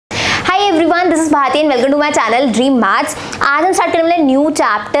Everyone, this is Bharti and welcome to my channel dream maths. आज हम start करने वाले new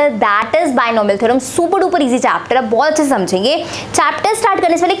chapter that is binomial theorem. Super duper easy chapter है, बहुत अच्छे से समझेंगे। चैप्टर स्टार्ट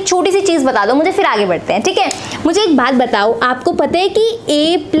करने से पहले एक छोटी सी चीज बता दो मुझे, फिर आगे बढ़ते हैं, ठीक है। मुझे एक बात बताओ, आपको पता है कि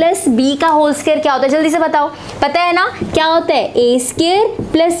a प्लस बी का होल स्क्वायर क्या होता है? जल्दी से बताओ, पता है ना क्या होता है? a square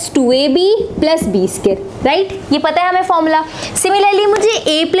plus 2ab plus B square, right? ये पता है हमें फॉर्मूला। सिमिलरली मुझे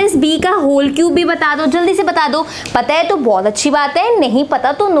a प्लस बी का होल क्यूब भी बता दो, जल्दी से बता दो। पता है तो बहुत अच्छी बात है, नहीं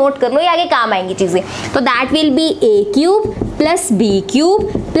पता तो नोट कर लो, ये आगे काम आएंगी चीजें। तो that will be a cube plus B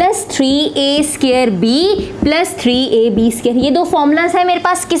cube plus 3a square b plus 3ab square. ये दो फॉर्मूलाज है मेरे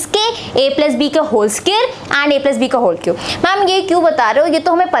पास किसके? a प्लस बी का whole square and a plus B का होल क्यूब। मैम ये क्यों बता रहे हो? ये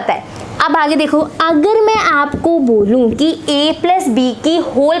तो हमें पता है। अब आगे देखो, अगर मैं आपको बोलूं कि a प्लस बी की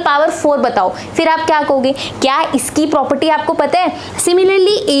होल पावर 4 बताओ, फिर आप क्या कहोगे? क्या इसकी प्रॉपर्टी आपको पता है?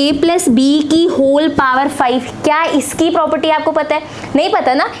 सिमिलरली a प्लस बी की होल पावर 5, क्या इसकी प्रॉपर्टी आपको पता है? नहीं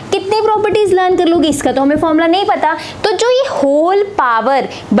पता ना। कितनी प्रॉपर्टीज लर्न कर लोगे, इसका तो हमें फॉर्मूला नहीं पता। तो जो ये होल पावर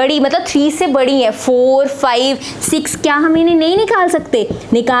बड़ी मतलब 3 से बड़ी है, 4, 5, 6, क्या हम इन्हें नहीं निकाल सकते?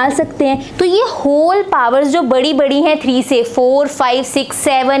 निकाल सकते हैं। तो ये होल पावर्स जो बड़ी बड़ी हैं 3 से 4, 5, 6,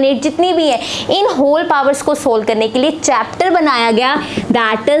 7, 8 जितनी भी है, इन होल पावर्स को सोल्व करने के लिए चैप्टर बनाया गया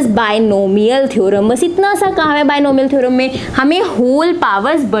दैट इज बाइनोमियल थ्योरम। बस इतना सा काम है बाइनोमियल थ्योरम में, हमें होल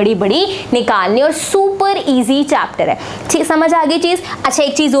पावर्स बड़ी बड़ी निकालनी, और सुपर इजी चैप्टर है। ठीक, समझ आ गई चीज? अच्छा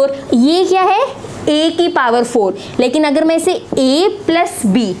एक चीज और, ये क्या है? a की पावर 4, लेकिन अगर मैं इसे a प्लस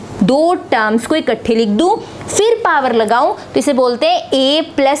बी दो टर्म्स को इकट्ठे लिख दूं फिर पावर लगाऊं तो इसे बोलते हैं a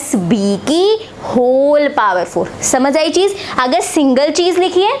प्लस बी की होल पावर 4। समझ आई चीज? अगर सिंगल चीज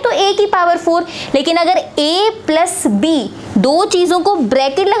लिखी है तो a की पावर 4, लेकिन अगर a प्लस बी दो चीजों को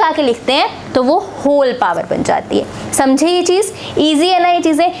ब्रैकेट लगा के लिखते हैं तो वो होल पावर बन जाती है। समझे ये चीज? इजी है ना ये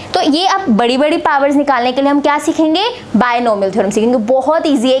चीजें? तो ये अब बड़ी बड़ी पावर्स निकालने के लिए हम क्या सीखेंगे? बाइनोमियल थ्योरम सीखेंगे। बहुत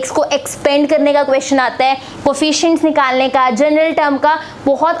इजी है, इसको एक्सपेंड करने का क्वेश्चन आता है, कोफिशिएंट्स निकालने का, जनरल टर्म का,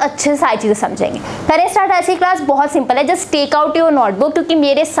 बहुत अच्छे से सारी चीजें समझेंगे। करें स्टार्ट आज की क्लास। बहुत सिंपल है, just take out your notebook, क्योंकि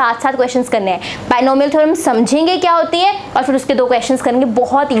मेरे साथ साथ क्वेश्चंस करने हैं। बाइनोमियल थ्योरम समझेंगे क्या होती है और फिर उसके दो क्वेश्चंस करेंगे।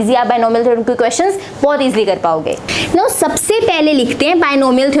 बहुत इजी, आप बाइनोमियल थ्योरम के क्वेश्चंस बहुत इजीली कर पाओगे। नो, सबसे पहले लिखते हैं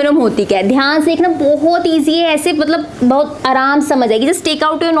बाइनोमियल थ्योरम होती क्या है। ध्यान से देखना, बहुत इजी है, ऐसे मतलब बहुत आराम समझ आएगी। Just take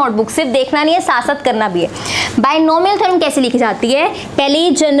out your notebook, सिर्फ देखना नहीं है, साथ साथ करना भी है। बाइनोमियल थ्योरम कैसे लिखी जाती है? पहले ये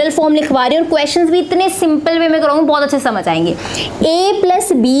जनरल फॉर्म लिखवा रही हूँ और क्वेश्चंस भी इतने सिंपल वे में कराऊंगी, बहुत अच्छे समझ आएंगे। a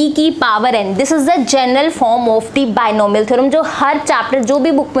प्लस बी की power n, this is the general form of the binomial theorem. जो हर चैप्टर जो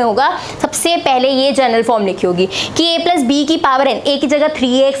भी बुक में होगा सबसे पहले ये जनरल फॉर्म लिखी होगी कि a प्लस बी की पावर n। a की जगह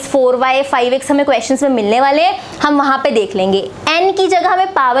 3x, 4y, 5x हमें क्वेश्चंस में मिलने वाले हैं, हम वहां पे देख लेंगे। n की जगह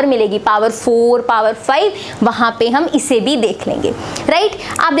हमें पावर मिलेगी, पावर 4, पावर 5, वहां पे हम इसे भी देख लेंगे, राइट?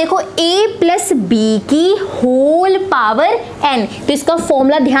 अब देखो a प्लस बी की होल पावर n, तो इसका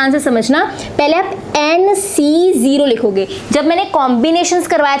फॉर्मूला ध्यान से समझना। पहले आप NC0 लिखोगे। जब मैंने कॉम्बिनेशंस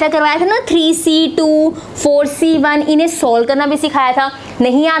करवाया था ना, 3C2, 4C1, इन्हें सॉल्व करना भी सिखाया था।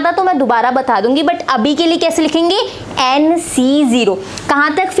 नहीं आता तो मैं दोबारा बता दूंगी, बट अभी के लिए कैसे लिखेंगे? NC0।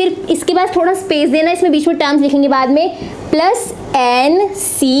 कहाँ तक? फिर इसके बाद थोड़ा स्पेस देना, इसमें बीच में टर्म्स लिखेंगे बाद में, प्लस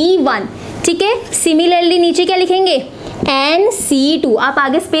NC1, ठीक है। सिमिलरली नीचे क्या लिखेंगे? NC2, आप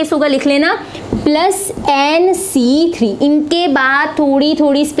आगे स्पेस होगा लिख लेना, प्लस NC3। इनके बाद थोड़ी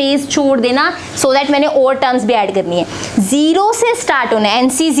थोड़ी स्पेस छोड़ देना सो दैट मैंने और टर्म्स भी ऐड करनी है। 0 से स्टार्ट होना है,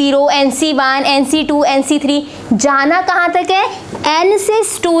 NC0, NC1, NC2, NC3। जाना कहाँ तक है? N से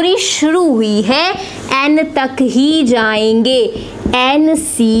स्टोरी शुरू हुई है, N तक ही जाएंगे,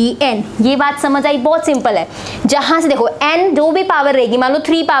 NCN। ये बात समझ आई? बहुत सिंपल है। जहां से देखो n जो भी पावर रहेगी, मान लो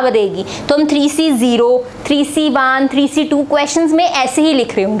 3 पावर रहेगी तो हम 3C0, 3C1, 3C2 क्वेश्चंस में ऐसे ही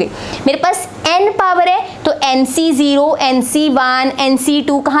लिख रहे होंगे। मेरे पास n पावर है तो NC0, NC1,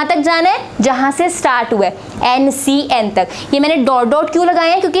 NC2 कहाँ तक जाना है? जहां से स्टार्ट हुआ है, NCN तक। ये मैंने डॉट डॉट क्यों लगाए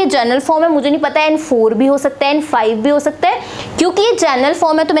हैं? क्योंकि ये जनरल फॉर्म है, मुझे नहीं पता N4 भी हो सकता है, N5 भी हो सकता है। क्योंकि ये जनरल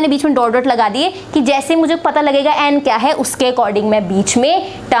फॉर्म है तो मैंने बीच में डॉट डॉट लगा दिए कि जैसे मुझे पता लगेगा n क्या है उसके अकॉर्डिंग मैं बीच में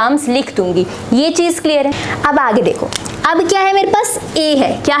टर्म्स लिख दूंगी। ये चीज क्लियर है? अब आगे देखो, अब क्या है मेरे पास? a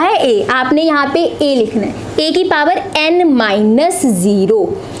है। क्या है? a। आपने यहाँ पे a लिखना है, a की पावर n माइनस 0,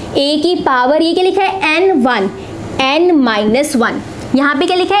 a की पावर ये क्या लिखा है? n1, n minus 1। यहाँ पे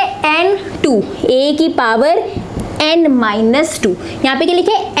क्या लिखा है? n2, a की पावर n माइनस 2। यहाँ पे क्या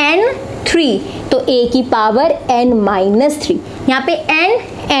लिखा है? n3, तो a की पावर n माइनस 3। यहाँ पे n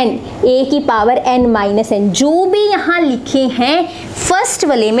n, a की पावर n माइनस n, जो भी यहाँ लिखे हैं फर्स्ट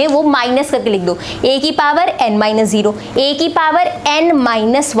वाले में वो माइनस करके लिख दो। a की पावर n माइनस 0, a की पावर n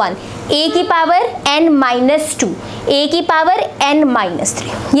माइनस 1, a की पावर n माइनस 2, a की पावर n माइनस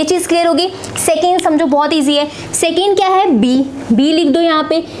 3। ये चीज़ क्लियर होगी। सेकेंड समझो बहुत ईजी है। सेकेंड क्या है, b लिख दो यहाँ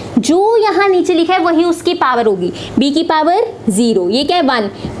पे, जो यहाँ नीचे लिखा है वही उसकी पावर होगी। b की पावर 0, ये क्या है 1,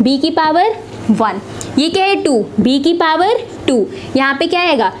 b की पावर 1, ये क्या है 2, b की पावर 2, यहाँ पे क्या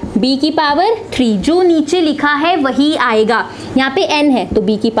आएगा b की पावर 3, जो नीचे लिखा है वही आएगा। यहाँ पे n है तो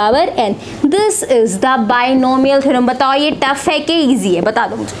b की power n। This is the binomial theorem. बताओ ये टफ है कि इजी है, बता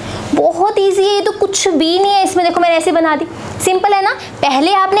दो मुझे। बहुत इजी है, ये तो कुछ भी नहीं है इसमें। देखो मैंने ऐसे बना दी, सिंपल है ना।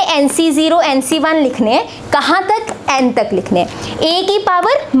 पहले आपने NC0 NC1 लिखने हैं, कहाँ तक, n तक लिखने हैं। a की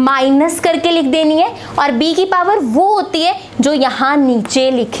पावर माइनस करके लिख देनी है और b की पावर वो होती है जो यहाँ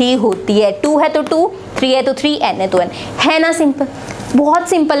नीचे लिखी होती है। 2 है तो 2, 3 है तो 3, n है तो n, है ना सिंपल। बहुत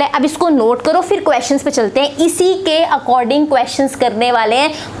सिंपल है। अब इसको नोट करो, फिर क्वेश्चंस पे चलते हैं। इसी के अकॉर्डिंग क्वेश्चंस करने वाले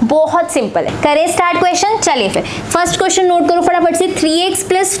हैं, बहुत सिंपल है। करें स्टार्ट क्वेश्चन। चलिए फिर फर्स्ट क्वेश्चन नोट करो फटाफट से। 3x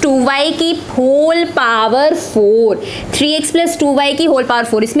प्लस 2y की whole power 4, 3x plus 2y की होल पावर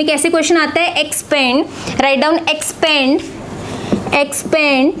 4। इसमें कैसे क्वेश्चन आता है, expand, write down, expand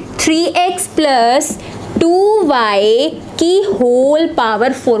 3x plus 2y की होल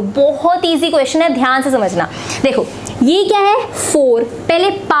पावर 4। बहुत इजी क्वेश्चन है, ध्यान से समझना। देखो ये क्या है 4, पहले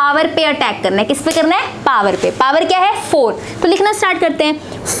पावर पे अटैक करना है। किस पे करना है, पावर पे। पावर क्या है 4, तो लिखना स्टार्ट करते हैं।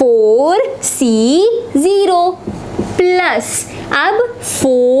 4c0 प्लस अब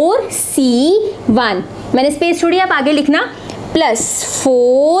 4c1, मैंने स्पेस छोड़ी, आप आगे लिखना, प्लस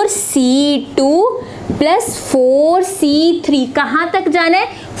 4c2 प्लस 4c3। कहाँ तक जाना है,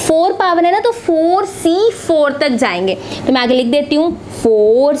 4 पावर है ना तो 4c4 तक जाएंगे। तो मैं आगे लिख देती हूँ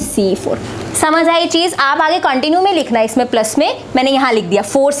 4c4। समझ आई चीज़। आप आगे कंटिन्यू में लिखना है, इसमें प्लस में मैंने यहाँ लिख दिया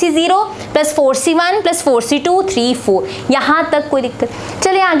 4c0 plus 4c1 plus 4c2 3 4, यहाँ तक कोई दिक्कत।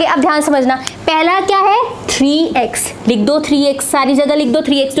 चलिए आगे, अब ध्यान समझना। पहला क्या है 3x, लिख दो 3x, सारी जगह लिख दो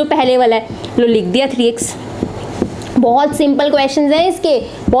 3x, जो पहले वाला है लो लिख दिया 3x। बहुत सिंपल क्वेश्चंस हैं इसके,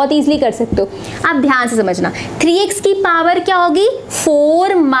 बहुत इजीली कर सकते हो। अब ध्यान से समझना, 3x की पावर क्या होगी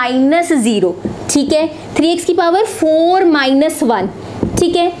 4 माइनस 0, ठीक है। 3x की पावर 4 माइनस 1,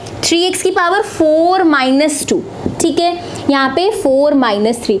 ठीक है। 3x की पावर 4 माइनस 2, ठीक है। यहाँ पे 4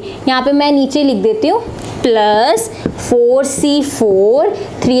 माइनस 3, यहाँ पे मैं नीचे लिख देती हूँ प्लस 4c4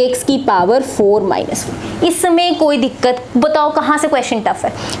 3x की पावर 4 माइनस 4। इसमें कोई दिक्कत, बताओ कहाँ से क्वेश्चन टफ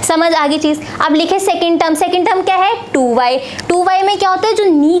है, समझ आ गई चीज़। अब लिखे सेकंड टर्म। सेकंड टर्म क्या है 2y। 2y में क्या होता है, जो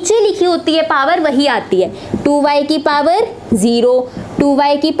नीचे लिखी होती है पावर वही आती है। 2y की पावर 0,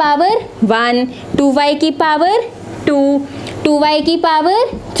 2y की पावर 1, 2y की पावर 2, 2y की पावर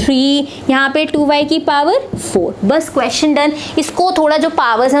 3, यहाँ पे 2y की पावर 4। बस क्वेश्चन डन। इसको थोड़ा जो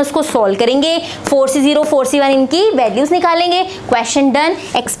पावर्स हैं उसको सॉल्व करेंगे, 4c0 4c1 इनकी वैल्यूज निकालेंगे, क्वेश्चन डन।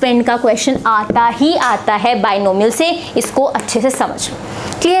 एक्सपेंड का क्वेश्चन आता ही आता है बाइनोमियल से, इसको अच्छे से समझ लो।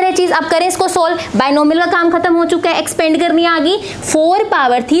 क्लियर है चीज़। अब करें इसको सॉल्व। बाइनोमियल का काम खत्म हो चुका है, एक्सपेंड करनी आ गई। 4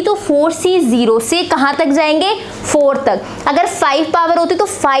 पावर थी तो 4c0 से कहाँ तक जाएंगे 4 तक। अगर 5 पावर होती तो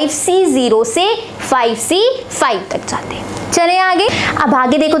 5c0 से 5c5 तक जाते। चले आगे। अब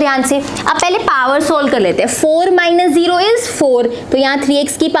आगे देखो ध्यान से, अब पहले पावर सोल्व कर लेते हैं। 4 माइनस 0 इज 4, तो यहाँ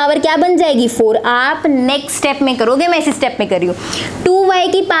 3x की पावर क्या बन जाएगी 4। आप नेक्स्ट स्टेप में करोगे, मैं इसी स्टेप में कर रही हूँ। 2y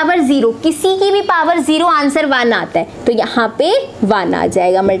की पावर 0, किसी की भी पावर 0 आंसर 1 आता है तो यहाँ पे 1 आ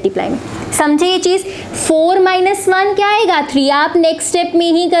जाएगा मल्टीप्लाई में। समझे ये चीज़। 4 माइनस 1 क्या आएगा 3, आप नेक्स्ट स्टेप में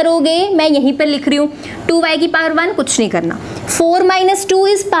ही करोगे, मैं यहीं पर लिख रही हूँ। 2y की पावर 1 कुछ नहीं करना। 4 माइनस 2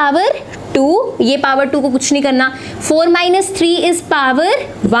 इज पावर 2, ये पावर 2 को कुछ नहीं करना। 4 माइनस 3 इज पावर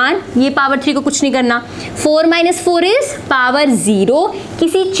 1, ये पावर 3 को कुछ नहीं करना। 4 माइनस 4 इज पावर 0,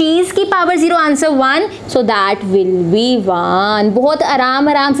 किसी चीज़ की power 0 answer 1, so that will be 1। बहुत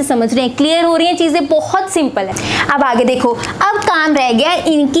आराम से समझ रहे हैं, क्लियर हो रही हैं चीज़ें, बहुत सिंपल है। अब आगे देखो, अब काम रह गया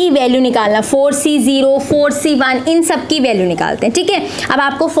इनकी वैल्यू निकालना। 4c0 4c1 इन सब की वैल्यू निकालते हैं, ठीक है। अब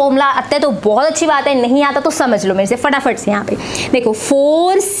आपको फॉर्मूला आता है तो बहुत अच्छी बात है, नहीं आता तो समझ लो मेरे से फटाफट से। यहाँ पे देखो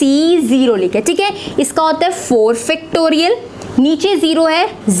 4c0 लिखे, ठीक है। इसका होता है 4 फैक्टोरियल, नीचे 0 है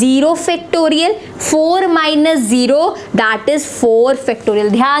 0 factorial, 4 minus 0 that is 4 factorial.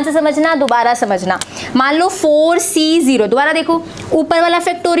 ध्यान से समझना, दोबारा समझना। मान लो 4c0, दोबारा देखो, ऊपर वाला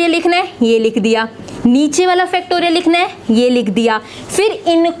फैक्टोरियल लिखना है, ये लिख दिया। नीचे वाला फैक्टोरियल लिखना है, ये लिख दिया। फिर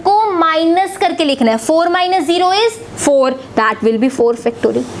इनको माइनस करके लिखना है। 4 minus 0 is 4, that will be 4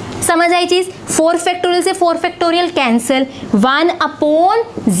 factorial. समझ आई चीज? 4 फैक्टोरियल से 4 factorial cancel,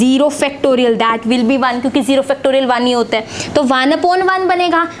 1/0 factorial that will be 1, क्योंकि 0 फैक्टोरियल 1 ही होता है, तो 1/1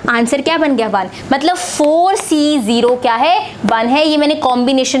 बनेगा। आंसर क्या बन गया? 1। मतलब 4C0 क्या है? 1 है। ये मैंने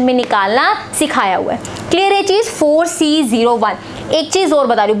कॉम्बिनेशन में निकालना सिखाया हुआ है। क्लियर है चीज? 4C0 1। एक चीज और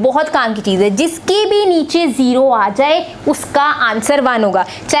बता रही हूँ, बहुत काम की चीज है, जिसके भी नीचे 0 आ जाए उसका आंसर 1 होगा।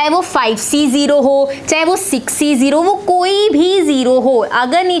 चाहे वो 5C0 हो, चाहे वो 6C0, वो कोई भी 0 हो,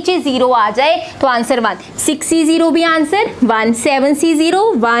 अगर नीचे 0 आ जाए तो आंसर 1। 6C0 भी आंसर 1, 7C0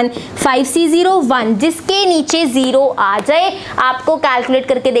 1, 5C0 1, जिसके नीचे 0 आ जाए आपको कैलकुलेट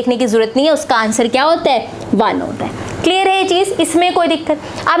करके देखने की जरूरत नहीं है, उसका आंसर क्या होता है? 1 होता है। क्लियर है ये चीज? इसमें कोई दिक्कत?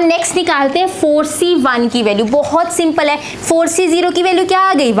 अब नेक्स्ट निकालते हैं 4C1 की वैल्यू। बहुत सिंपल है। 4C0 की वैल्यू क्या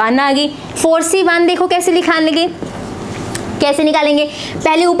आ गई? 1 आ गई। 4C1 देखो कैसे निकालेंगे, कैसे निकालेंगे?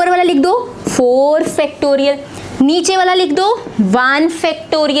 पहले ऊपर वाला लिख दो 4 फैक्टोरियल, नीचे वाला लिख दो 1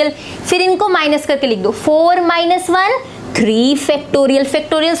 फैक्टोरियल, फिर इनको माइनस करके लिख दो 4 - 1 3 फैक्टोरियल।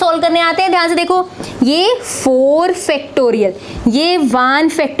 फैक्टोरियल सॉल्व करने आते हैं, ध्यान से देखो, ये 4 फैक्टोरियल, ये 1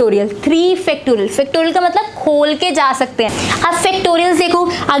 फैक्टोरियल, 3 फैक्टोरियल। फैक्टोरियल का मतलब खोल के जा सकते हैं। अब फैक्टोरियल देखो,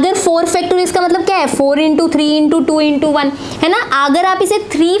 अगर 4 फैक्टोरियल का मतलब क्या है? 4 × 3 × 2 × 1 है ना। अगर आप इसे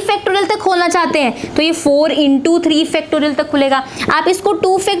 3 फैक्टोरियल तक खोलना चाहते हैं तो ये 4 × 3 फैक्टोरियल तक खुलेगा। आप इसको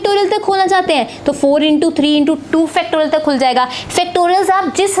 2 फैक्टोरियल तक खोलना चाहते हैं तो 4 × 3 × 2 फैक्टोरियल तक खुल जाएगा। फैक्टोरियल्स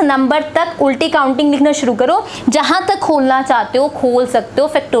आप जिस नंबर तक उल्टी काउंटिंग लिखना शुरू करो, जहां तक खोलना चाहते हो खोल सकते हो।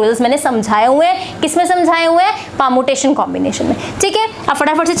 फैक्टोरियल्स मैंने समझाए हुए हैं, किसमें समझाए हुए हैं? परमुटेशन कॉम्बिनेशन में। ठीक है, अब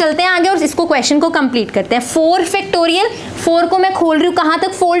फटाफट से चलते हैं आगे और इसको क्वेश्चन को कंप्लीट करते हैं। 4 फैक्टोरियल, 4 को मैं खोल रही हूँ, कहां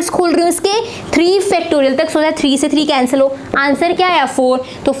तक फोल्ड्स खोल रही हूँ? इसके 3 फैक्टोरियल तक, सो दैट 3 से 3 कैंसिल हो। आंसर क्या है? 4।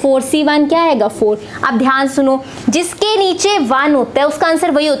 तो 4C1 क्या आएगा? 4। अब ध्यान सुनो, जिसके नीचे 1 होता है उसका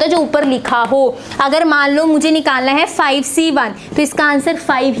आंसर वही होता है जो ऊपर लिखा हो। अगर मान लो मुझे निकालना है 5C1 तो इसका आंसर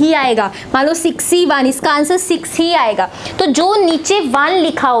 5 ही आएगा। मान लो 6C1, इसका आंसर 6 ही आएगा। तो जो नीचे 1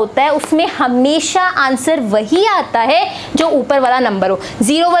 लिखा होता है उसमें हमेशा आंसर वही आता है जो ऊपर वाला नंबर हो।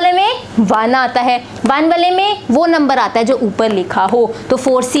 0 वाले में 1 आता है, 1 वाले में वो नंबर आता है जो ऊपर लिखा हो। तो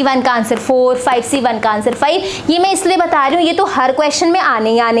 4C1 का आंसर 4, 5C1 का आंसर 5। ये मैं इसलिए बता रही हूँ, ये तो हर क्वेश्चन में आने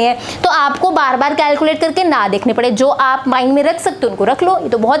ही आने हैं, तो आपको बार बार कैलकुलेट करके ना देखने पड़े। जो आप माइंड में रख सकते हो उनको रख लो, ये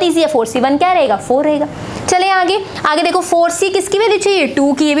तो बहुत ईजी है। 4C1 क्या रहेगा? 4 रहेगा। चले आगे, आगे देखो 4C किसकी वैल्यू चाहिए?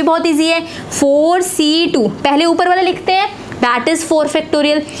 2 की। ये भी बहुत ईजी है। 4C2, पहले ऊपर वाला लिखते हैं, दैट इज 4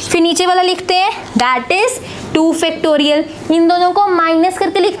 फैक्टोरियल, फिर नीचे वाला लिखते हैं, दैट इज 2 फैक्टोरियल। इन दोनों को माइनस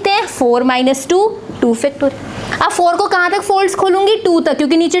करके लिखते हैं 4 - 2 2 फैक्टोरियल। अब 4 को कहाँ तक फोल्ड्स खोलूंगी? 2 तक,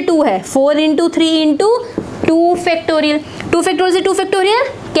 क्योंकि नीचे 2 है। 4 × 3 × 2 फैक्टोरियल, 2 फैक्टोरियल से 2 फैक्टोरियल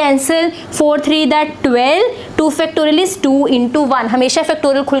कैंसिल, 4 × 3 = 12, 2 फैक्टोरियल इज 2 × 1, हमेशा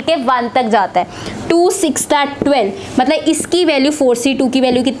फैक्टोरियल खुल के 1 तक जाता है। 2 × 6 = 12, मतलब इसकी वैल्यू 4C2 की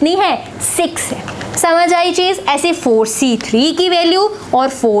वैल्यू कितनी है? 6 है। समझ आई चीज? ऐसे 4C3 की वैल्यू और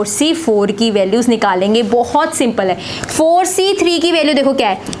 4C4 की वैल्यूज निकालेंगे, बहुत सिंपल है। 4C3 की वैल्यू देखो क्या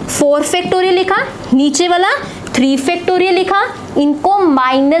है? 4 फैक्टोरियल लिखा, नीचे वाला 3 फैक्टोरियल लिखा, इनको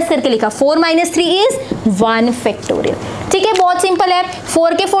माइनस करके लिखा, 4 - 3 इज 1 फैक्टोरियल। ठीक है, बहुत सिंपल है।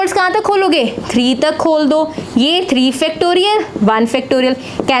 4 के फोल्ड्स कहाँ तक खोलोगे? 3 तक खोल दो। ये 3 फैक्टोरियल 1 फैक्टोरियल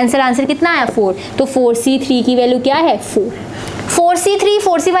कैंसिल, आंसर कितना आया? 4। तो 4C3 की वैल्यू क्या है? 4। 4C3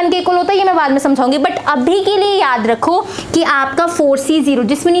 4C1 के इक्वल होता है, ये मैं बाद में समझाऊंगी, बट अभी के लिए याद रखो कि आपका 4C0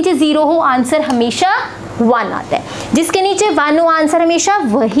 जिसमें नीचे 0 हो आंसर हमेशा 1 आता है, जिसके नीचे 1 हो आंसर हमेशा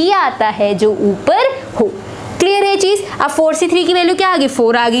वही आता है जो ऊपर हो। क्लियर है चीज? अब 4C3 की वैल्यू क्या आ गई?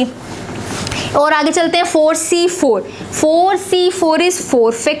 4 आ गई। और आगे चलते हैं 4C4। 4C4 इज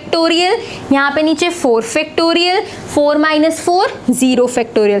 4 फैक्टोरियल, यहाँ पे नीचे 4 फैक्टोरियल, 4 - 4 0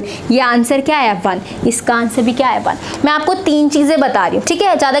 फैक्टोरियल। ये आंसर क्या है? 1। इसका आंसर भी क्या है? 1। मैं आपको 3 चीजें बता रही हूँ, ठीक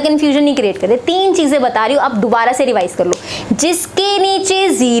है, ज्यादा कंफ्यूजन नहीं क्रिएट करे। 3 चीजें बता रही हूँ, अब दोबारा से रिवाइज कर लो। जिसके नीचे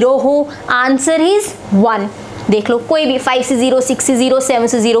 0 हो आंसर इज 1। देख लो, कोई भी 5C0 6C0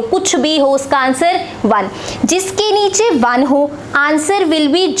 7C0 कुछ भी हो, उसका आंसर 1। जिसके नीचे 1 हो आंसर विल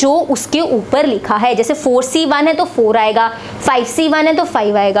बी जो उसके ऊपर लिखा है। जैसे 4C1 है तो 4 आएगा, 5C1 है तो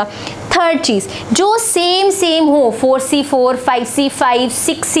 5 आएगा। थर्ड चीज, जो सेम हो, 4C4 5C5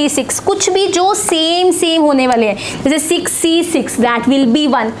 6C6 कुछ भी जो सेम होने वाले हैं, जैसे 6C6 that will be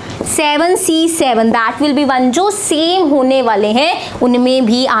 1, 7C7 that will be 1, जो सेम होने वाले हैं उनमें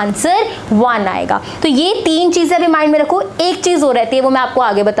भी आंसर 1 आएगा। तो ये 3 चीजें अभी माइंड में रखो। एक चीज और रहती है, वो मैं आपको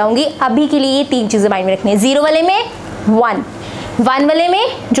आगे बताऊंगी। अभी के लिए ये 3 चीजें माइंड में रखनी है। 0 वाले में 1, 1 वाले में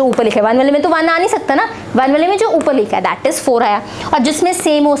जो ऊपर लिखा है, 1 वाले में तो 1 आ नहीं सकता ना, 1 वाले में जो ऊपर लिखा है दैट इज 4 आया, और जिसमें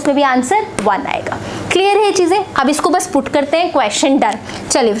सेम हो उसमें भी आंसर 1 आएगा। क्लियर है चीज़ें। अब इसको बस पुट करते हैं, क्वेश्चन डन।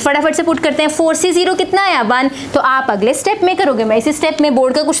 चलिए फटाफट से पुट करते हैं। 4 से 0 कितना आया 1, तो आप अगले स्टेप में करोगे। मैं इसी स्टेप में,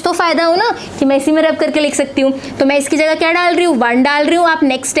 बोर्ड का कुछ तो फायदा हो ना कि मैं इसी में रब करके लिख सकती हूँ। तो मैं इसकी जगह क्या डाल रही हूँ 1 डाल रही हूँ। आप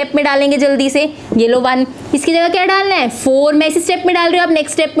नेक्स्ट स्टेप में डालेंगे जल्दी से, ये लो 1। इसकी जगह क्या डालना है 4, मैं इसी स्टेप में डाल रही हूँ, आप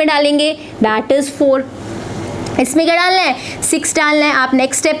नेक्स्ट स्टेप में डालेंगे, दैट इज 4। इसमें क्या डालना है 6 डालना है, आप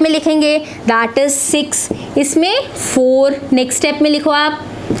नेक्स्ट स्टेप में लिखेंगे, दैट इज 6। इसमें 4 नेक्स्ट स्टेप में लिखो आप,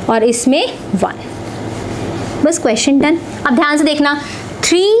 और इसमें 1। बस क्वेश्चन डन। अब ध्यान से देखना,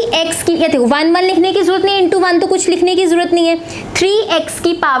 3x की, या देखो 1 1 लिखने की जरूरत नहीं है, इंटू 1 तो कुछ लिखने की जरूरत नहीं है। 3x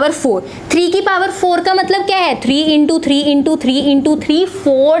की पावर 4, 3 की पावर 4 का मतलब क्या है 3 इंटू 3 इंटू 3 इंटू 3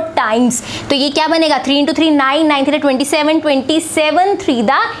 4 टाइम्स। तो ये क्या बनेगा 3 इंटू 3 9, 9 3 27, 27 3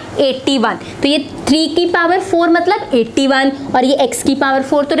 दा 81। तो ये 3 की पावर 4 मतलब 81, और ये x की पावर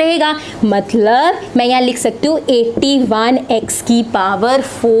 4 तो रहेगा, मतलब मैं यहाँ लिख सकती हूँ 81 x की पावर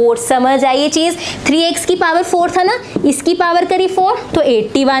 4। समझ आई ये चीज़। 3x की पावर 4 था ना, इसकी पावर करी 4 तो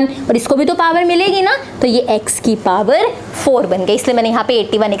 81, और इसको भी तो पावर मिलेगी ना, तो ये x की पावर 4 बन गई, इसलिए मैंने यहाँ पे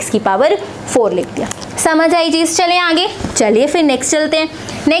 81 x की पावर 4 लिख दिया। समझ आई चीज़। चलें आगे, चलिए फिर नेक्स्ट चलते हैं।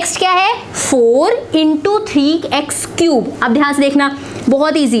 नेक्स्ट क्या है 4 इंटू 3x क्यूब। अब ध्यान से देखना,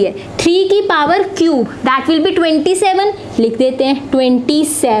 बहुत ईजी है। 3 की power cube that will be 27, लिख देते हैं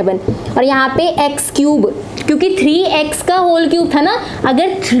 27, और यहाँ पे x क्यूब, क्योंकि 3x का होल क्यूब था ना,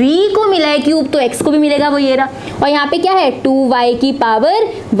 अगर 3 को मिला है क्यूब तो x को भी मिलेगा, वो ये रहा। और यहाँ पे क्या है 2y की पावर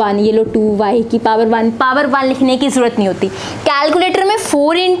 1, ये लो 2y की पावर 1। पावर 1 लिखने की जरूरत नहीं होती। कैलकुलेटर में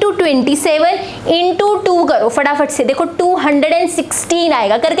 4 इंटू 27 इंटू 2 करो फटाफट से, देखो 216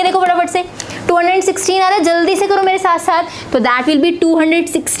 आएगा, करके देखो फटाफट से। 216 आ रहा है, जल्दी से करो मेरे साथ साथ। तो that will be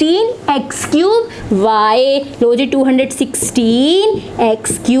 216 x cube y, low ji 216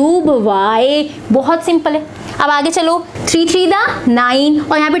 x cube y। बहुत सिंपल है। अब आगे चलो, 3 3 दा 9,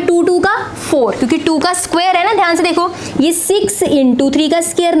 और यहाँ पे 2 2 का 4, क्योंकि 2 का स्क्वायर है ना, ध्यान से देखो, ये 6 इंटू 3 का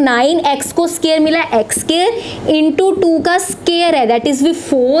स्क्वायर 9, x को स्क्वायर मिला x स्क्वायर इंटू 2 का स्क्वायर है, दैट इज भी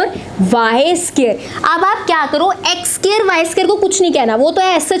 4y स्क्वायर। अब आप क्या करो, x स्क्वायर y स्क्वायर को कुछ नहीं कहना, वो तो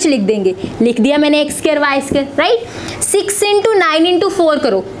ऐसा सच लिख देंगे। लिख दिया मैंने x square y square, right. 6 into 9 into 4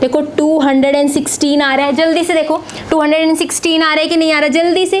 करो, देखो 216 आ रहा है, जल्दी से देखो 216 आ रहा है कि नहीं आ रहा,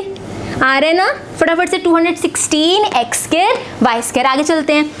 जल्दी से आ रहे ना, फटाफट से 216 x स्क्वायर y स्क्वायर। आगे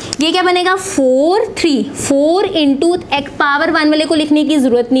चलते हैं, ये क्या बनेगा 4 इंटू x पावर 1 वाले को लिखने की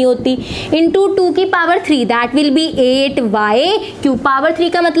जरूरत नहीं होती, इंटू 2 की power 3 that will be 8y cube. Power 3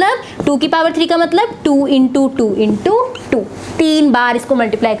 का मतलब 2 की पावर 3 का मतलब 2 इंटू 2 इंटू 2, 3 बार इसको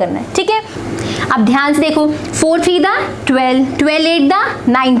मल्टीप्लाई करना है, ठीक है। अब ध्यान से देखो, 4 3 दा 12, 12 8 दा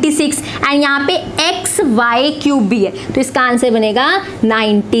 96, एंड यहाँ पे x y क्यूब भी है, तो इसका आंसर बनेगा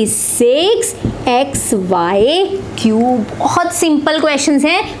 96 x y क्यूब। बहुत सिंपल क्वेश्चंस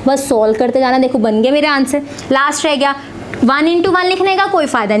हैं, बस सॉल्व करते जाना। देखो बन गया मेरा आंसर। लास्ट रह गया 1 इंटू 1 लिखने का कोई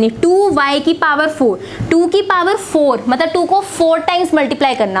फायदा नहीं, 2y की पावर 4, 2 की पावर 4 मतलब 2 को 4 टाइम्स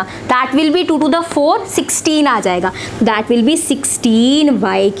मल्टीप्लाई करना, that will be 2 to the 4 16 आ जाएगा, दैट विल बी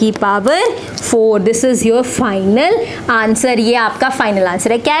 16y की power 4। This is your final answer. ये आपका फाइनल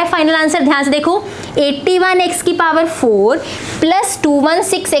आंसर है। क्या है फाइनल आंसर, ध्यान से देखो, 81x की power 4 plus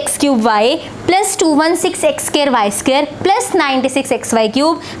 216x cube y plus 216x square y square plus 96x y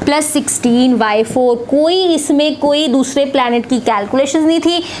cube plus 16y4। कोई इसमें कोई दूसरे प्लैनेट की कैलकुलेशंस नहीं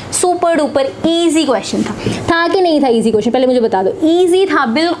थी। सुपर डुपर इजी क्वेश्चन था कि नहीं था? इजी क्वेश्चन पहले मुझे बता दो। इजी था,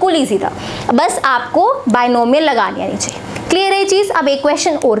 बिल्कुल इजी था, बस आपको बाइनोमियल लगानी आनी चाहिए। क्लियर है चीज। अब एक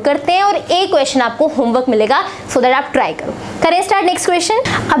क्वेश्चन और करते हैं और एक क्वेश्चन आपको होमवर्क मिलेगा, सो दैट आप ट्राई करो। करें स्टार्ट नेक्स्ट क्वेश्चन।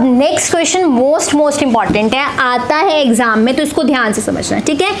 अब नेक्स्ट क्वेश्चन मोस्ट इंपॉर्टेंट है, आता है एग्जाम में, तो इसको ध्यान से समझना,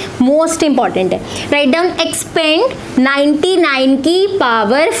 ठीक है। मोस्ट इंपॉर्टेंट है। राइट डाउन, एक्सपेंड 99 की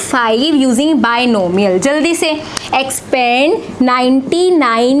पावर 5 यूजिंग बाइनोमियल। जल्दी से, एक्सपेंड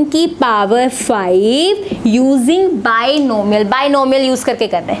 99 की power 5 using binomial. Binomial use करके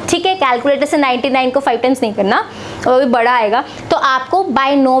कर रहे हैं, ठीक है। कैलकुलेटर से 99 को 5 टाइम्स नहीं करना, वो भी बड़ा आएगा, तो आपको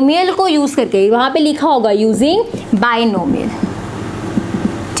बाइनोमियल को यूज करके, वहां पे लिखा होगा यूजिंग बाइनोमियल,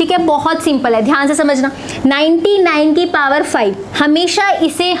 ठीक है। बहुत सिंपल है, ध्यान से समझना। 99 की पावर 5, हमेशा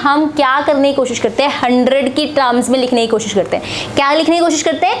इसे हम क्या करने की कोशिश करते हैं, 100 की टर्म्स में लिखने की कोशिश करते हैं। क्या लिखने की कोशिश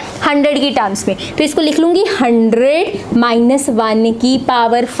करते हैं? 100 की टर्म्स में। तो इसको लिख लूंगी 100 माइनस 1 की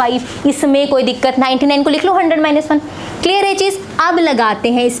पावर 5, इसमें कोई दिक्कत, 99 को लिख लो 100 माइनस 1। क्लियर है चीज। अब लगाते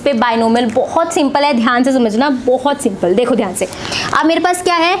हैं इस पे बाइनोमियल। बहुत सिंपल है, ध्यान से समझना, बहुत सिंपल। देखो ध्यान से, अब मेरे पास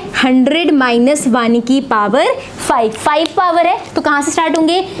क्या है, 100 माइनस 1 की पावर 5, 5 पावर है, तो कहाँ से स्टार्ट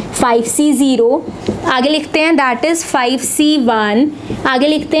होंगे, 5c0, आगे लिखते हैं दैट इज 5c1, आगे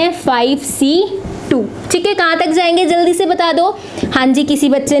लिखते हैं 5c 2। ठीक है, कहाँ तक जाएंगे जल्दी से बता दो। हाँ जी, किसी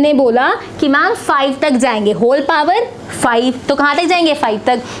बच्चे ने बोला कि मैम 5 तक जाएंगे, होल पावर 5, तो कहाँ तक जाएंगे 5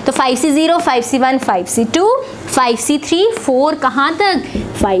 तक। तो 5C 0, 5C 1, 5C 2, 5C 3, 4, कहाँ तक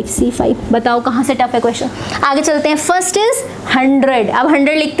 5C 5। बताओ कहाँ से टफ है क्वेश्चन। आगे चलते हैं। First is 100। अब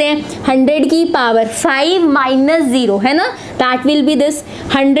 100 लिखते हैं। 100 की पावर 5 माइनस 0 है ना, दैट विल बी दिस।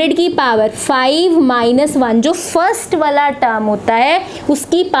 100 की पावर 5 माइनस 1, जो फर्स्ट वाला टर्म होता है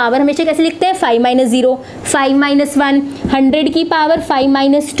उसकी पावर हमेशा कैसे लिखते हैं, 5 माइनस 0, 5 माइनस 1। 100 की पावर 5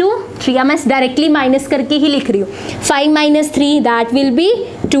 माइनस 2, 3, या मैं डायरेक्टली माइनस करके ही लिख रही हूँ। 5 minus 3 that will be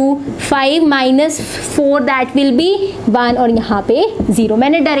 2, 5 minus 4 that will be 1, और यहाँ पे 0,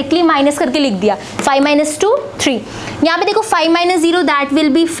 मैंने डायरेक्टली माइनस करके लिख दिया। 5 माइनस 2 3, यहाँ पे देखो 5 माइनस 0 दैट विल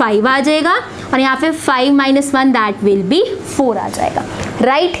बी 5 आ जाएगा, और यहाँ पे 5 माइनस 1 दैट विल बी 4 आ जाएगा।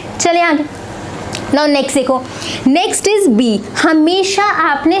 राइट, चले आगे। नाउ नेक्स्ट देखो, नेक्स्ट इज बी। हमेशा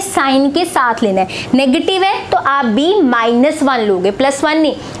आपने साइन के साथ लेना है। नेगेटिव है तो आप बी -1 लोगे, +1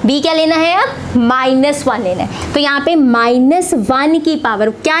 नहीं। बी क्या लेना है, अब -1 लेना है। तो यहाँ पे -1 की पावर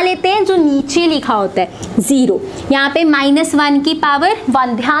क्या लेते हैं, जो नीचे लिखा होता है 0। यहाँ पे -1 की पावर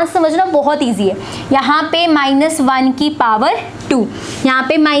 1, ध्यान समझना बहुत ईजी है। यहाँ पे -1 की पावर 2, यहाँ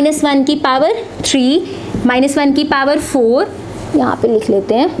पे -1 की पावर 3, -1 की पावर 4, यहाँ पे लिख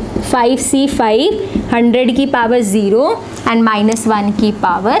लेते हैं 5C 5, 100 की पावर 0 एंड -1 की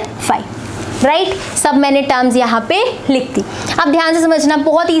पावर 5। राइट, सब मैंने टर्म्स यहाँ पे लिख दी। अब ध्यान से समझना,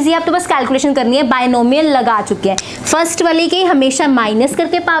 बहुत इजी है, आप तो बस कैलकुलेशन करनी है। बायनोमियल लगा चुके हैं। फर्स्ट वाले के हमेशा माइनस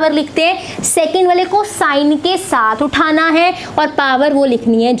करके पावर लिखते हैं, सेकंड वाले को साइन के साथ उठाना है और पावर वो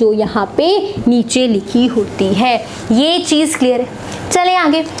लिखनी है जो यहाँ पे नीचे लिखी होती है। ये चीज़ क्लियर है। चले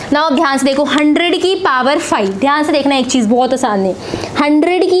आगे। नाउ अब ध्यान से देखो, 100 की पावर 5, ध्यान से देखना, एक चीज़ बहुत आसान है।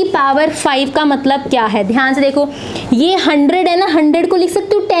 100 की पावर 5 का मतलब क्या है, ध्यान से देखो। ये 100 है ना, 100 को लिख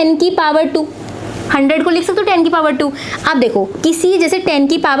सकते हो 10 की पावर 2, 100 को लिख सकते हो 10 की पावर 2। अब देखो, किसी जैसे 10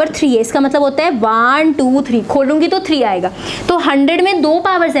 की पावर 3 है, इसका मतलब होता है 1 2 3, खोलूंगी तो 3 आएगा। तो 100 में 2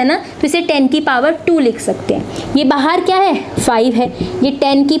 पावर्स है ना, तो इसे 10 की पावर 2 लिख सकते हैं। ये बाहर क्या है, 5 है, ये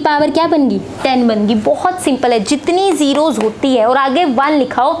 10 की पावर क्या बन गई, 10 बन गई। बहुत सिंपल है, जितनी जीरोज होती है और आगे 1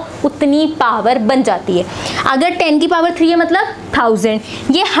 लिखा हो उतनी पावर बन जाती है। अगर 10 की पावर 3 है मतलब 1000,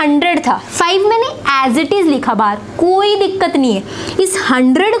 ये 100 था, 5 मैंने एज इट इज लिखा बाहर, कोई दिक्कत नहीं है। इस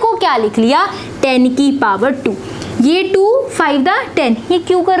 100 को क्या लिख लिया, 10 की पावर 2। ये 2 5 10, ये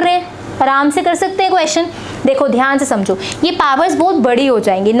क्यों कर रहे हैं, आराम से कर सकते हैं क्वेश्चन। देखो ध्यान से समझो, ये पावर्स बहुत बड़ी हो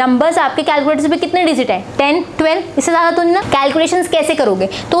जाएंगी। नंबर्स आपके कैलकुलेटर पे कितने डिजिट हैं, 10 12, इससे ज़्यादा तो नहीं ना। कैलकुलेशंस कैसे करोगे,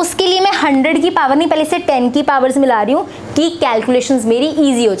 तो उसके लिए मैं 100 की पावर नहीं, पहले से 10 की पावर्स मिला रही हूँ कि कैलकुलेशंस मेरी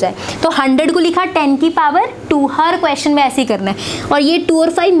ईजी हो जाए। तो 100 को लिखा 10 की पावर 2, हर क्वेश्चन में ऐसे ही करना है। और ये 2 और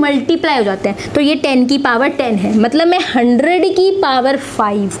 5 मल्टीप्लाई हो जाते हैं, तो ये 10 की पावर 10 है, मतलब मैं 100 की पावर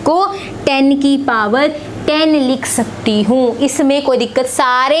 5 को 10 की पावर 10 लिख सकती हूँ। इसमें कोई दिक्कत,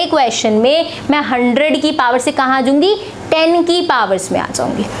 सारे क्वेश्चन में मैं 100 की पावर से कहाँ आ जाऊँगी, 10 की पावर्स में आ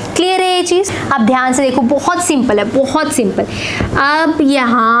जाऊँगी। क्लियर है ये चीज़। अब ध्यान से देखो, बहुत सिंपल है, बहुत सिंपल। अब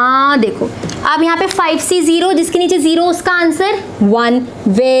यहाँ देखो, अब यहाँ पे 5C 0, जिसके नीचे 0 उसका आंसर 1,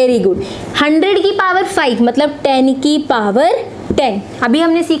 वेरी गुड। 100 की पावर 5 मतलब 10 की पावर 10, अभी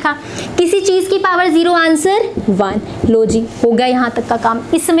हमने सीखा। किसी चीज़ की पावर 0 आंसर 1, लो जी हो गया यहाँ तक का काम,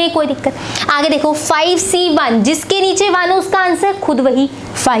 इसमें कोई दिक्कत। आगे देखो 5C 1, जिसके नीचे 1 उसका आंसर खुद वही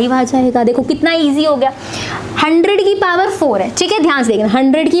 5 आ जाएगा। देखो कितना इजी हो गया। 100 की पावर 4 है, ठीक है, ध्यान से देखना।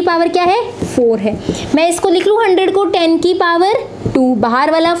 100 की पावर क्या है, 4 है। मैं इसको लिख लूँ 100 को 10 की पावर 2,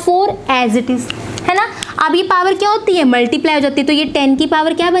 बाहर वाला 4 एज इट इज, है ना। अब ये पावर क्या होती है, मल्टीप्लाई हो जाती है, तो ये 10 की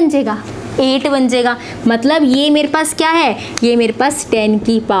पावर क्या बन जाएगा, 8 बन जाएगा। मतलब ये मेरे पास क्या है, ये मेरे पास 10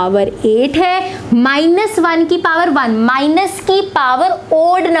 की पावर 8 है। -1 की पावर 1, माइनस की पावर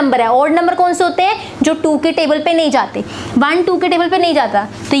ओड नंबर है। ओड नंबर कौन से होते हैं, जो 2 के टेबल पे नहीं जाते। 1 2 के टेबल पे नहीं जाता,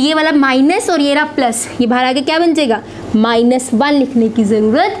 तो ये वाला माइनस और ये रहा प्लस, ये बाहर आके क्या बन जाएगा, -1 लिखने की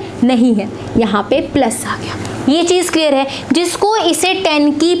ज़रूरत नहीं है, यहाँ पे प्लस आ गया। ये चीज़ क्लियर है। जिसको इसे 10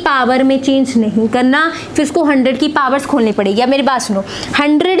 की पावर में चेंज नहीं करना, फिर उसको 100 की पावर्स खोलनी पड़ेगी। अब मेरी बात सुनो,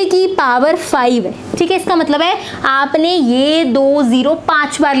 100 की पावर 5 है, ठीक है, इसका मतलब है आपने ये 2 0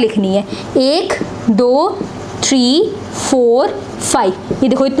 5 बार लिखनी है। 1 2 3 4 5, ये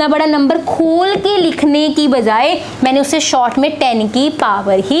देखो इतना बड़ा नंबर खोल के लिखने की बजाय मैंने उसे शॉर्ट में 10 की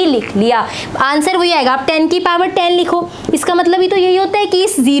पावर ही लिख लिया, आंसर वही आएगा। आप 10 की पावर 10 लिखो, इसका मतलब ही तो यही होता है कि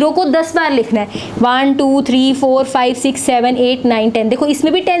इस 0 को 10 बार लिखना है। 1 2 3 4 5 6 7 8 9 10, देखो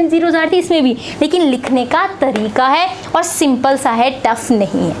इसमें भी 10 zeros आती है, इसमें भी, लेकिन लिखने का तरीका है और सिंपल सा है, टफ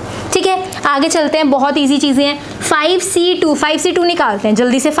नहीं है, ठीक है। आगे चलते हैं, बहुत ईजी चीज़ें हैं। 5C2 निकालते हैं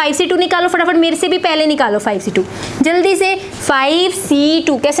जल्दी से। 5C2 निकालो फटाफट, मेरे से भी पहले निकालो 5C2 जल्दी से।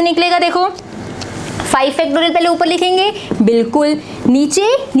 5C2 कैसे निकलेगा, देखो 5 फैक्टोरियल पहले ऊपर लिखेंगे, बिल्कुल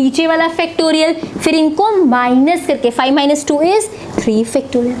नीचे वाला फैक्टोरियल, फिर इनको माइनस करके 5 - 2 is 3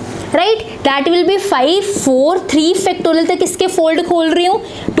 factorial, right. That will be 5 4 3 factorial तक इसके फोल्ड खोल रही हूँ,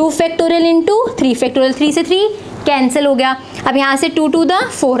 2 फैक्टोरियल इंटू 3 फैक्टोरियल, 3 से 3 कैंसिल हो गया। अब यहाँ से 2 to the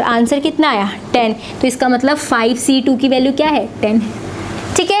 4, आंसर कितना आया 10। तो इसका मतलब 5C2 की वैल्यू क्या है 10 है,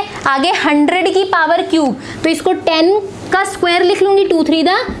 ठीक है। आगे 100 की पावर क्यूब, तो इसको 10 का स्क्वायर लिख लूंगी, 2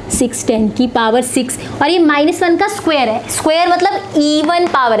 3 6, 10 की पावर 6, और ये -1 का स्क्वायर है, स्क्वायर मतलब इवन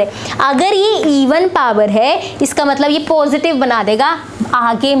पावर है। अगर ये इवन पावर है इसका मतलब ये पॉजिटिव बना देगा,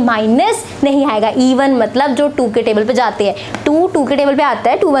 आगे माइनस नहीं आएगा। इवन मतलब जो 2 के टेबल पे जाते हैं, 2 के टेबल पे आता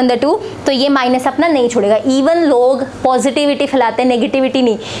है, 2 1 2, तो ये माइनस अपना नहीं छोड़ेगा। इवन लोग पॉजिटिविटी फैलाते हैं, नेगेटिविटी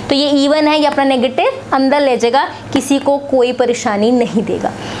नहीं। तो ये इवन है, ये अपना नेगेटिव अंदर ले जाएगा, किसी को कोई परेशानी नहीं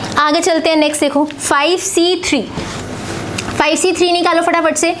देगा। आगे चलते हैं, नेक्स्ट देखो 5C3 निकालो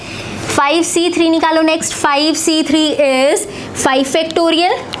फटाफट से, 5C3 निकालो। नेक्स्ट 5C3 इज 5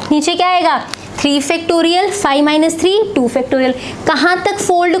 फैक्टोरियल, नीचे क्या आएगा 3 फैक्टोरियल, 5 - 3 2 फैक्टोरियल। कहाँ तक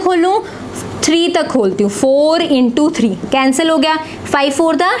फोल्ड खोलूँ, 3 तक खोलती हूँ, 4 × 3 कैंसिल हो गया, 5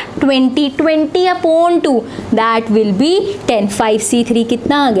 4 20/2 दैट विल बी 10। 5C3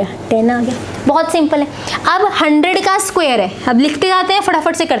 कितना आ गया 10 आ गया, बहुत सिंपल है। अब 100 का स्क्वायर है, अब लिखते जाते हैं,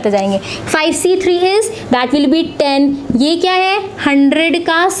 फटाफट से करते जाएंगे। 5C3 is that will be 10, ये क्या है 100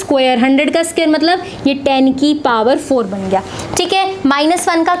 का स्क्वायर, 100 का स्क्वायर मतलब ये 10 की पावर 4 बन गया, ठीक है।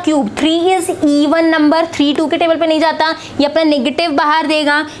 -1 का क्यूब, 3 इज इवन नंबर, 3 2 के टेबल पे नहीं जाता, ये अपना नेगेटिव बाहर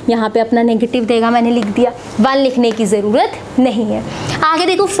देगा, यहाँ पे अपना नेगेटिव देगा, मैंने लिख दिया, 1 लिखने की ज़रूरत नहीं है। आगे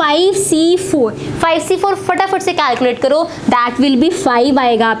देखो 5C4 फटाफट से कैलकुलेट करो, दैट विल बी 5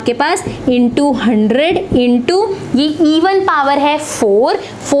 आएगा आपके पास, इंटू 100 इंटू ये इवन पावर है 4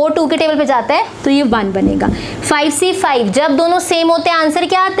 2 के टेबल पे जाता है तो ये 1 बनेगा। 5C5 जब दोनों सेम होते हैं आंसर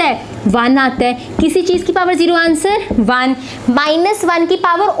क्या आता है 1 आता है, किसी चीज़ की पावर 0 आंसर 1। -1 की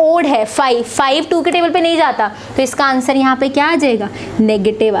पावर ओड है 5 2 के टेबल पे नहीं जाता, तो इसका आंसर यहाँ पे क्या आ जाएगा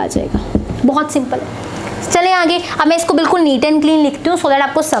नेगेटिव आ जाएगा, बहुत सिंपल है। चलें आगे, अब मैं इसको बिल्कुल नीट एंड क्लीन लिखती हूँ सो दैट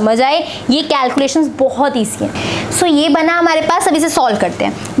आपको समझ आए, ये कैलकुलेशंस बहुत ईजी हैं। सो ये बना हमारे पास, अब इसे सॉल्व करते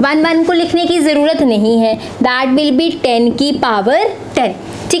हैं। 1 1 को लिखने की ज़रूरत नहीं है, दैट विल बी 10 की पावर 10,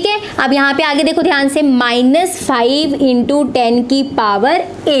 ठीक है। अब यहाँ पे आगे देखो ध्यान से, -5 × 10 की पावर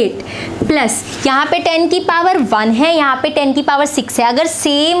 8 प्लस यहाँ पे 10 की पावर 1 है, यहाँ पे 10 की पावर 6 है। अगर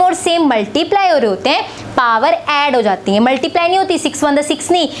सेम और सेम मल्टीप्लाई हो रहे होते हैं पावर ऐड हो जाती है, मल्टीप्लाई नहीं होती, 6 1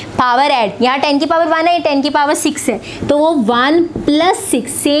 6 नहीं, पावर ऐड। यहाँ 10 की पावर 1 है, 10 की पावर 6 है, तो वो 1 + 6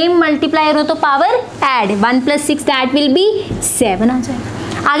 सेम मल्टीप्लाई हो तो power add, 1 + 6 that will be 7 आ जाएगा।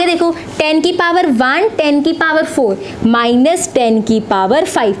 आगे देखो 10 की पावर 1 10 की पावर 4 -10 की पावर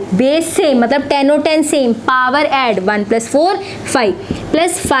 5, बेस सेम मतलब 10 और 10 सेम, पावर ऐड 1 + 4 5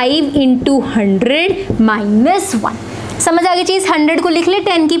 +5 × 100 -1। समझ आ गई चीज़, 100 को लिख ले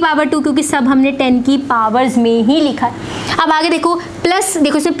 10 की पावर 2 क्योंकि सब हमने 10 की पावर्स में ही लिखा है। अब आगे देखो प्लस,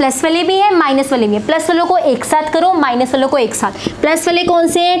 देखो इसमें प्लस वाले भी हैं माइनस वाले भी हैं, प्लस वालों को एक साथ करो, माइनस वालों को एक साथ। प्लस वाले कौन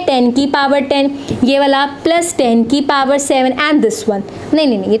से हैं 10 की पावर 10, ये वाला प्लस 10 की पावर 7 एंड दिस वन,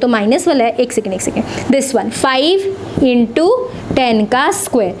 नहीं ये तो माइनस वाला है, एक सेकेंड, दिस वन 5 × 10 का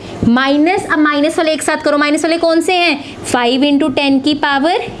स्क्वायर माइनस, अब माइनस वाले एक साथ करो, माइनस वाले कौन से हैं 5 × 10 की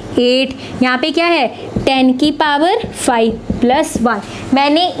पावर 8, यहाँ पे क्या है 10 की पावर 5 + 1।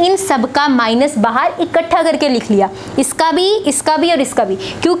 मैंने इन सब का माइनस बाहर इकट्ठा करके लिख लिया, इसका भी और इसका भी,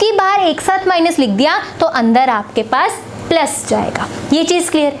 क्योंकि बाहर एक साथ माइनस लिख दिया तो अंदर आपके पास प्लस जाएगा। ये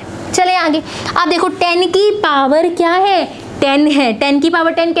चीज़ क्लियर है। चले आगे, अब देखो 10 की पावर क्या है 10 है, 10 की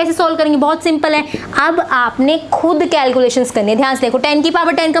पावर 10 कैसे सॉल्व करेंगे, बहुत सिंपल है। अब आपने खुद कैलकुलेशंस करनी है, ध्यान से देखो 10 की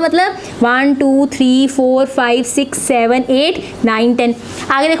पावर 10 का मतलब 1 2 3 4 5 6 7 8 9 10।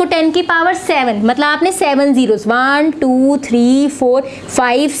 आगे देखो 10 की पावर 7 मतलब आपने 7 zeros 1 2 3 4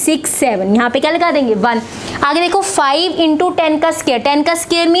 5 6 7, यहाँ पे क्या लगा देंगे 1। आगे देखो 5 × 10 का स्क्वायर, 10 का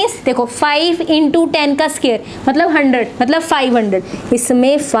स्क्वायर मीन्स देखो 5 × 10 का स्क्वायर मतलब 100 मतलब 500,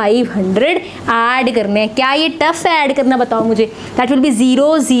 इसमें 500 ऐड करने हैं। क्या ये टफ है ऐड करना, बताओ मुझे। That will be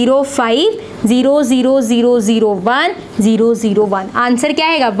 0 0 5 0 0 0 0 1 0 0 1। आंसर क्या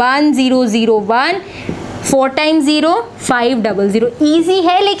आएगा 1 0 0 1, 4 × 0 5 0 0। ईजी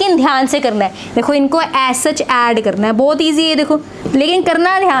है लेकिन ध्यान से करना है, देखो इनको एज सच ऐड करना है, बहुत ईजी है देखो, लेकिन करना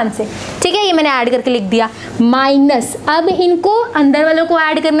है ध्यान से, ठीक है। ये मैंने ऐड करके लिख दिया माइनस, अब इनको अंदर वालों को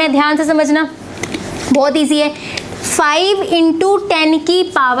ऐड करना है, ध्यान से समझना, बहुत ईजी है। 5 इंटू 10 की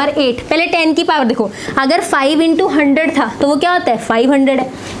पावर 8। पहले 10 की पावर देखो, अगर 5 इंटू 100 था तो वो क्या होता है 500 है।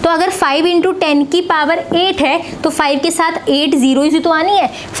 तो अगर 5 इंटू 10 की पावर 8 है तो 5 के साथ 8 जीरो ही तो आनी है।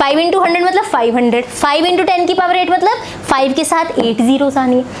 5 इंटू 100 मतलब 500, 5 इंटू 10 की पावर 8 मतलब 5 के साथ 8 जीरोस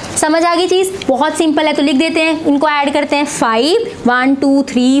आनी है। समझ आ गई चीज़? बहुत सिंपल है, तो लिख देते हैं, इनको ऐड करते हैं। 5 1 2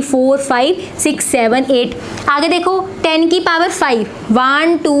 3 4 5 6 7 8। आगे देखो 10 की पावर 5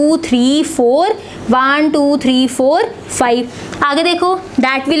 1 2 3 4 1 2 3 4 5। आगे देखो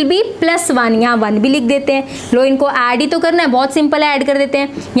दैट विल बी +1, यहाँ 1 भी लिख देते हैं। लो इनको ऐड ही तो करना है, बहुत सिंपल है, ऐड कर देते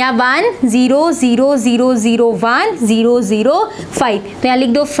हैं। यहाँ 1 0 0 0 0 1 0 0 5, तो यहाँ लिख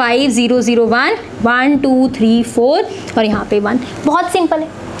दो 5 0 0 1 1 2 3 4 और यहाँ पे 1। बहुत सिंपल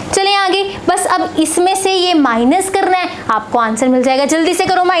है। चलिए आगे, बस अब इसमें से ये माइनस करना है, आपको आंसर मिल जाएगा। जल्दी से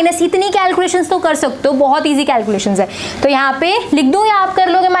करो माइनस, इतनी कैलकुलेशंस तो कर सकते हो, बहुत इजी कैलकुलेशंस है। तो यहाँ पे लिख दो या आप कर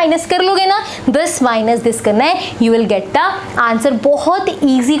लोगे, माइनस कर लोगे ना, दिस माइनस दिस करना है, you will get the answer. बहुत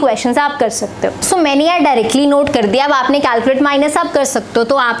इजी क्वेश्चंस आप कर सकते हो। सो मैंने यार डायरेक्टली नोट कर दिया, अब आपने कैलकुलेट माइनस आप कर सकते हो,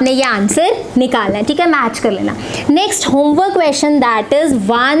 तो आपने ये आंसर निकालना है, ठीक है, मैच कर लेना। Next homework question that is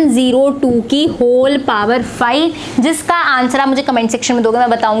 102 की होल पावर 5, जिसका आंसर आप मुझे कमेंट सेक्शन में दोगे, मैं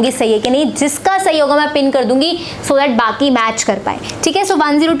बताऊंगी सही है कि नहीं। जिसका सही होगा मैं पिन कर दूंगी सो दैट बाकी मैच कर पाए, ठीक है। सो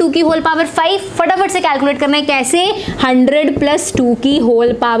 102 की होल पावर 5 फटाफट से कैलकुलेट करना है। कैसे? 100 + 2 की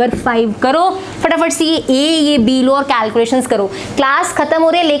होल पावर 5 करो फटाफट से, ये ए ये बी लो और कैलकुलेशंस करो। क्लास खत्म हो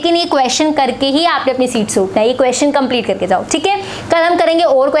रही है लेकिन ये क्वेश्चन करके ही आपने अपनी सीट से उठना है, ये क्वेश्चन कंप्लीट करके जाओ, ठीक है। कल हम करेंगे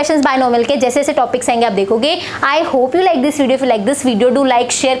और क्वेश्चंस बायनोमियल के, जैसे जैसे टॉपिक्स आएंगे आप देखोगे। I hope you like this video. If you like this video, do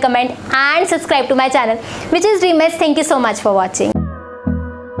like, share, comment and subscribe to my channel which is dream maths. Thank you so much for watching.